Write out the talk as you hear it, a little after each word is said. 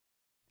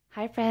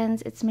Hi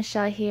friends, it's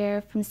Michelle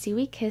here from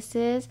Seaweed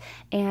Kisses,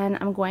 and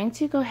I'm going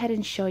to go ahead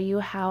and show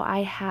you how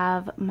I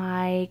have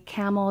my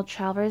Camel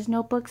Traveler's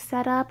Notebook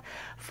set up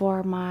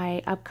for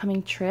my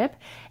upcoming trip.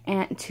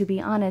 And to be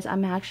honest,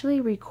 I'm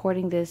actually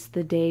recording this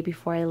the day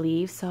before I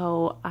leave,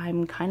 so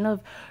I'm kind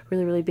of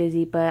really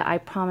busy, but I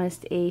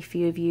promised a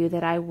few of you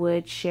that I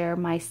would share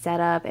my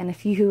setup, and a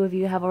few of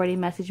you have already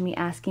messaged me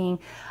asking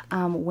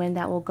when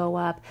that will go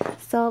up.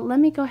 So let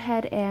me go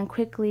ahead and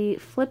quickly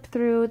flip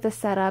through the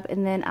setup,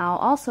 and then I'll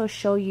also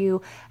show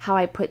you how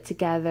I put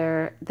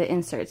together the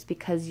inserts,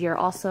 because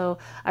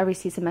I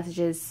received some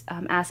messages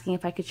asking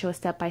if I could show a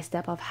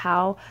step-by-step of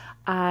how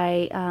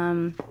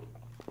I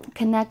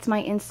connect my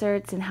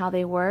inserts and how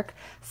they work.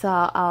 So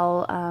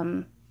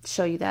I'll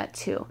show you that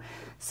too.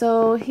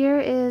 So here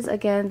is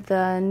again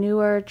the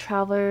newer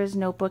Traveler's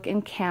Notebook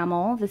in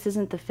Camel. This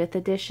isn't the 5th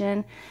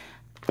edition.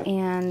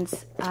 And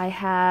I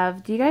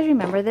have, do you guys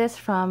remember this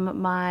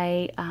from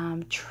my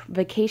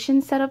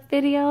vacation setup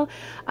video?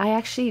 I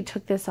actually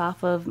took this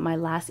off of my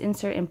last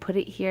insert and put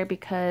it here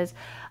because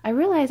I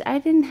realized I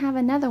didn't have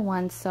another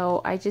one,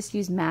 so I just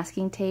used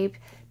masking tape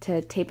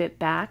to tape it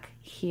back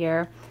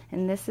here.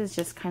 And this is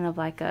just kind of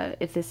like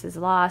if this is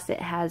lost,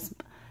 it has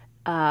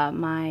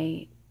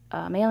my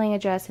mailing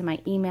address and my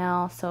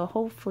email, so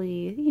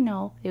hopefully, you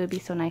know, it would be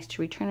so nice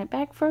to return it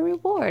back for a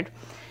reward.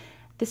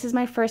 This is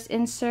my first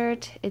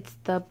insert. It's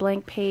the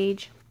blank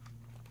page,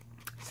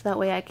 so that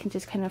way I can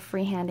just kind of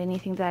freehand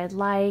anything that I'd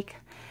like.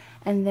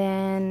 And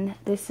then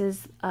this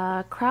is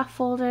a craft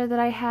folder that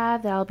I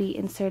have that I'll be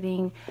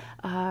inserting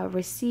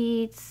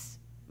receipts,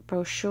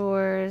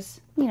 brochures,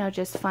 you know,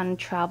 just fun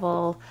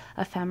travel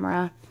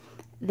ephemera.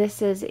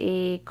 This is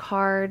a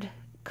card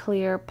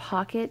clear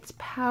pockets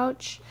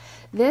pouch.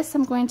 This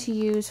I'm going to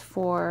use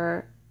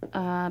for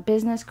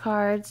business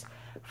cards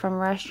from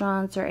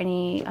restaurants or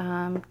any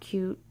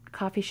cute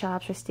coffee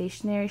shops or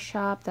stationery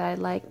shop that I'd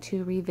like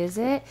to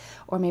revisit,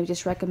 or maybe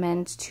just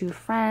recommend to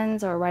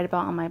friends or write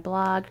about on my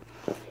blog.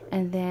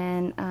 And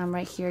then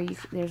right here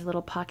there's a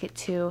little pocket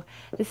too.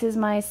 This is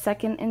my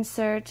second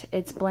insert.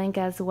 It's blank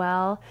as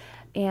well,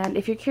 and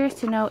if you're curious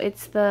to know,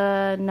 it's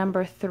the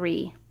number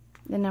 3.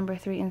 The number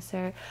 3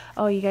 insert.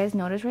 Oh, you guys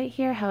notice right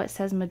here how it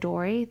says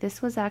Midori?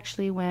 This was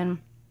actually when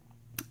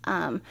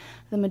the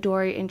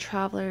Midori and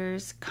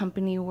Travelers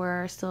company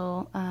were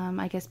still,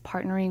 I guess,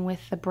 partnering with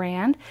the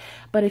brand.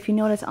 But if you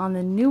notice on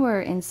the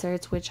newer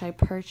inserts, which I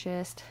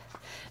purchased,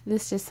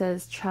 this just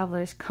says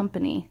Travelers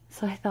Company.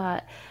 So I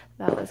thought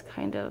that was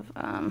kind of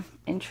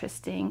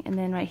interesting. And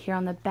then right here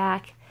on the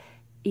back,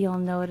 you'll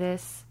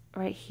notice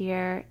right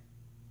here,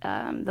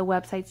 the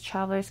website's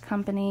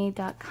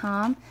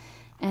travelerscompany.com.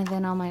 And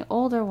then on my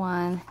older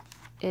one,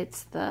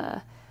 it's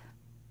the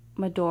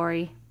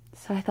Midori.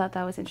 So I thought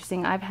that was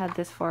interesting. I've had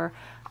this for,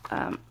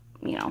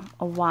 you know,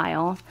 a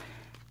while,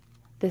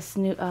 this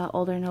new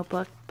older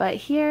notebook. But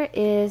here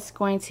is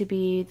going to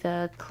be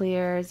the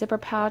clear zipper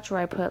pouch where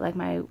I put like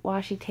my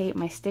washi tape,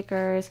 my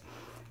stickers,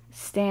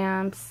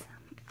 stamps,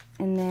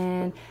 and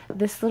then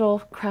this little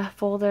craft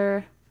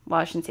folder. Well,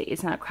 I shouldn't say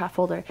it's not a craft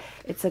folder.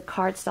 It's a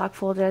cardstock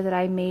folder that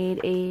I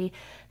made a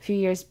few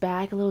years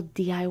back, a little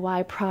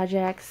DIY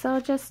project. So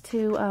just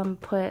to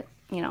put,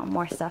 you know,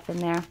 more stuff in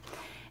there.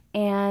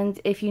 And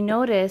if you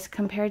notice,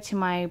 compared to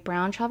my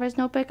brown Traveler's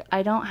Notebook,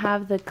 I don't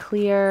have the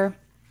clear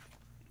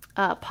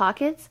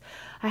pockets.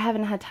 I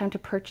haven't had time to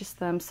purchase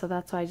them, so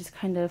that's why I just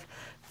kind of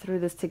threw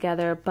this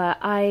together. But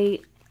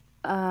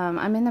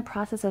I'm in the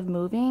process of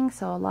moving,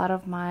 so a lot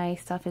of my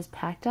stuff is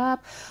packed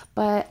up.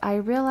 But I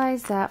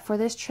realized that for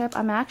this trip,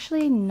 I'm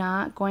actually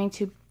not going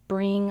to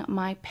bring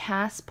my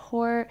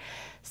passport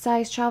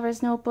size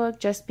Traveler's Notebook,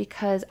 just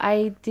because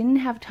I didn't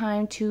have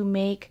time to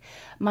make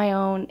my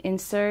own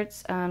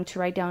inserts to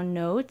write down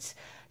notes,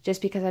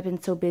 just because I've been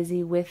so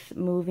busy with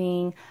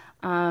moving.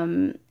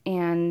 And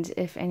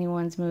if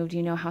anyone's moved,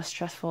 you know how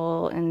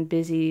stressful and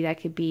busy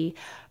that could be.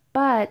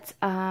 But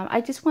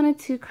I just wanted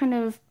to kind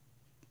of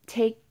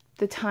take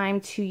the time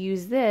to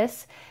use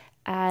this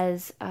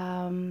as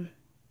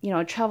you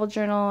know, a travel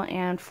journal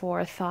and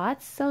for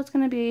thoughts. So it's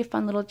going to be a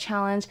fun little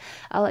challenge.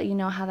 I'll let you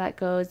know how that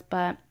goes.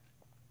 But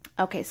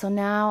okay, so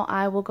now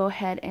I will go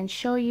ahead and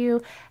show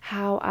you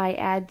how I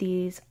add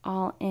these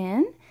all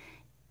in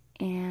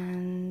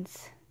and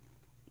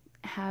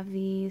have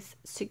these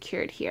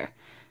secured here.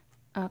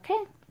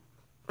 Okay.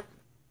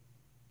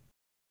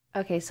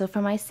 Okay, so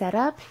for my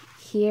setup,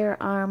 here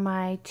are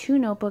my 2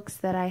 notebooks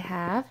that I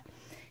have,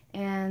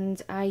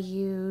 and I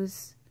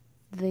use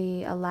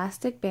the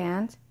elastic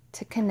band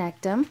to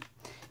connect them.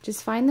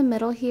 Just find the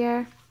middle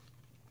here,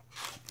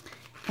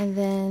 and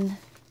then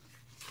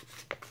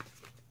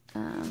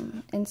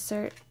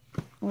insert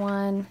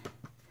one,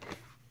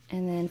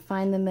 and then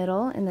find the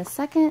middle in the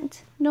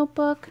second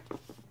notebook,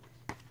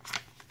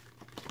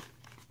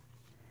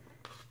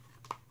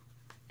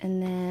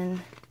 and then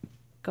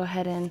go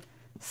ahead and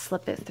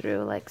slip it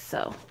through like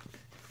so.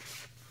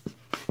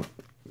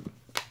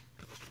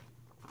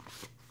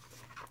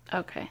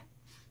 Okay,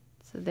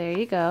 so there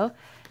you go.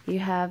 You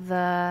have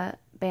the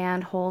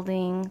band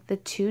holding the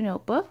 2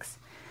 notebooks.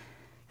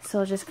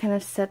 So just kind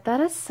of set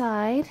that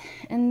aside,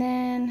 and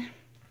then,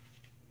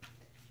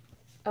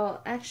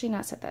 oh, actually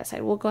not set that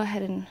aside. We'll go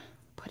ahead and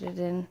put it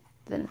in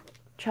the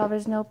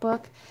traveler's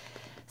notebook.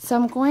 So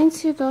I'm going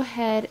to go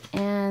ahead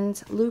and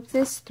loop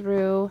this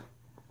through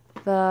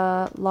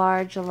the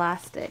large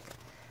elastic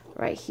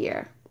right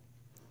here.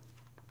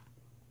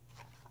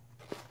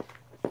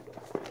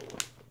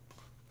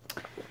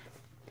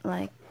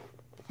 Like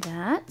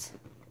that,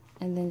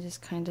 and then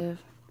just kind of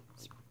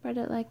spread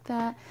it like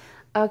that.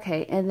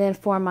 Okay, and then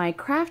for my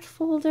craft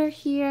folder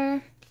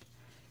here,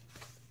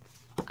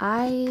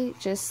 I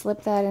just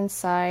slip that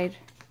inside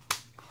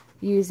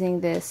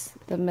using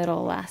the middle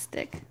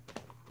elastic.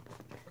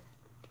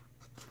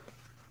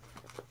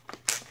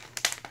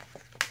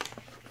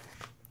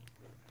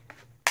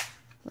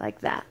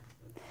 Like that.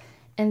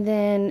 And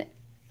then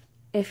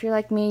if you're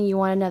like me, you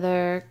want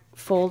another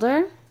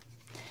folder,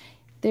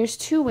 there's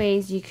two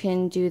ways you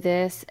can do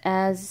this.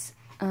 As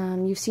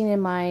you've seen in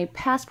my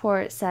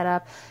passport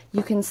setup,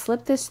 you can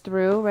slip this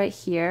through right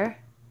here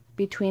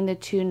between the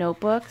two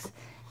notebooks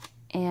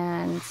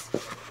and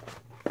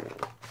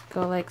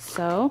go like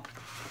so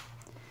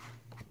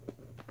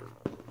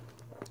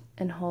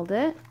and hold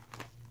it.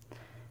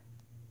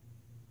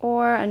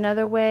 Or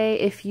another way,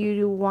 if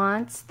you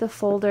want the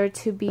folder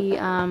to be, you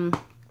know,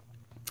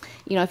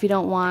 if you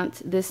don't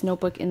want this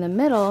notebook in the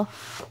middle,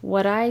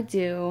 what I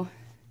do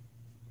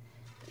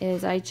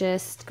is I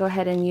just go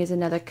ahead and use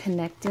another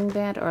connecting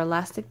band or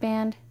elastic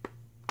band,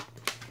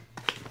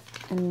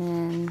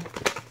 and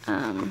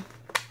then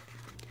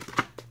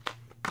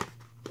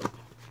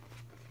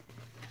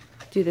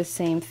do the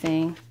same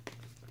thing.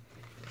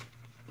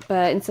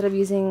 But instead of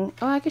using,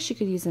 oh, I guess you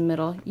could use the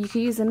middle. You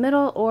could use the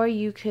middle, or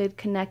you could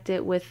connect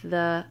it with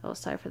the, oh,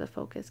 sorry for the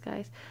focus,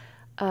 guys.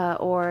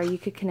 Or you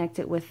could connect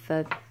it with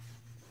the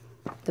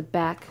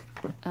back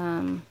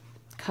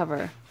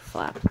cover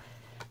flap.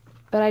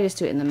 But I just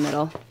do it in the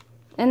middle.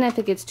 And if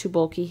it gets too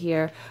bulky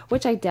here,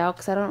 which I doubt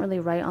because I don't really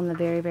write on the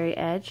very, very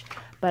edge,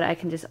 but I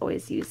can just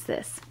always use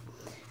this.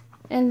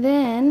 And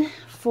then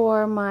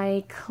for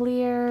my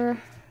clear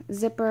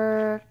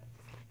zipper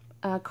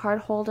card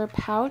holder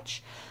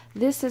pouch,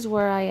 this is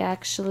where I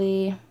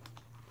actually,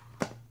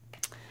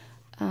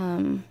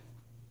 I'll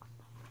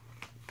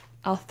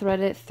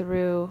thread it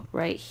through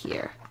right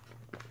here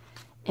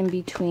in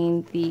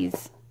between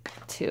these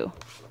two.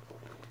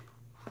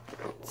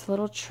 It's a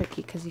little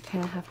tricky because you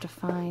kind of have to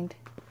find,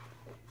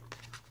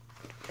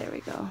 there we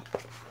go.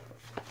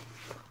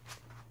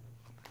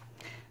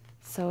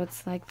 So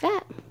it's like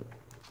that.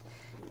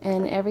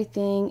 And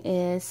everything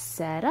is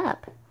set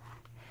up.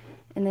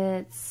 And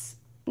it's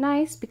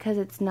nice because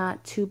it's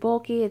not too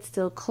bulky. It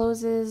still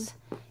closes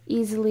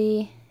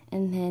easily.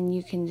 And then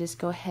you can just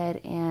go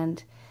ahead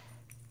and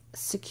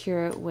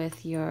secure it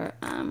with your,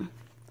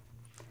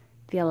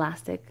 the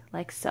elastic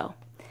like so.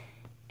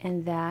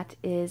 And that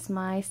is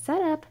my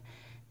setup.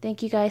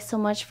 Thank you guys so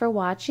much for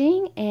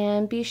watching,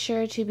 and be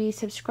sure to be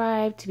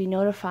subscribed to be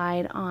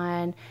notified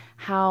on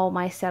how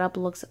my setup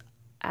looks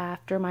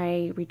after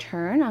my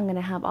return. I'm going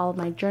to have all of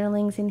my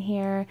journalings in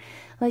here,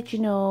 let you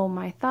know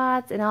my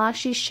thoughts, and I'll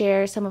actually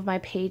share some of my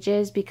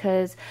pages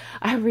because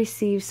I've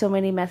received so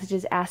many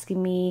messages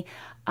asking me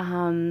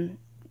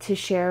to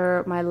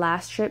share my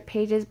last trip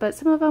pages, but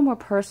some of them were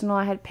personal.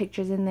 I had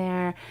pictures in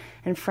there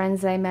and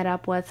friends that I met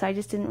up with, so I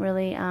just didn't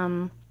really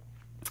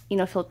you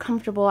know, feel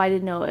comfortable. I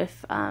didn't know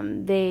if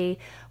they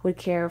would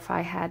care if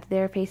I had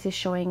their faces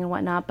showing and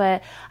whatnot,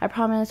 but I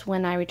promise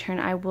when I return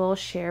I will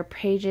share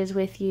pages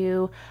with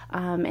you,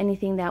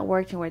 anything that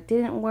worked and what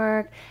didn't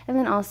work, and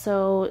then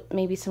also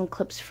maybe some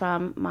clips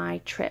from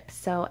my trip.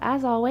 So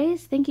as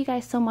always, thank you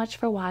guys so much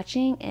for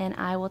watching, and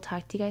I will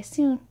talk to you guys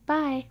soon.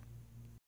 Bye!